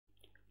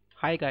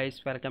Hi guys,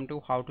 welcome to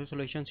How to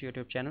Solutions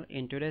YouTube channel.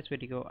 In today's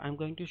video, I'm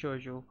going to show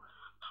you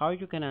how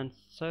you can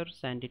answer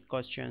Sendit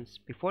questions.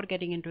 Before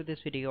getting into this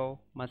video,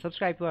 must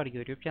subscribe to our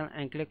YouTube channel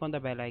and click on the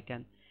bell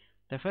icon.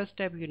 The first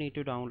step, you need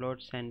to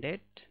download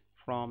Sendit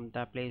from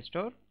the Play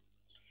Store,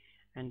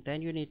 and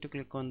then you need to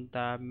click on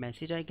the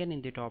message icon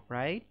in the top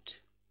right,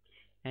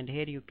 and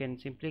here you can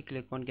simply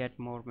click on Get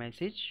More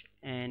Message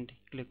and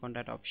click on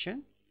that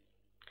option,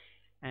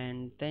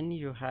 and then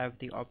you have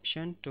the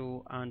option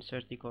to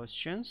answer the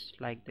questions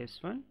like this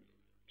one,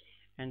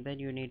 and then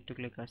you need to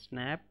click a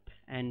snap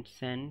and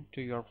send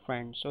to your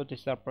friend. So this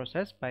is a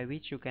process by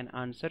which you can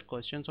answer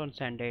questions on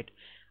Sendit.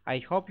 I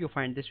hope you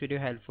find this video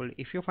helpful.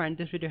 If you find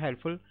this video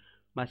helpful,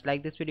 must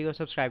like this video,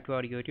 subscribe to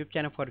our YouTube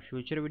channel for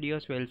future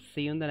videos. We'll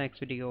see you in the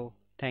next video.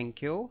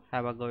 Thank you,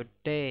 have a good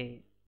day.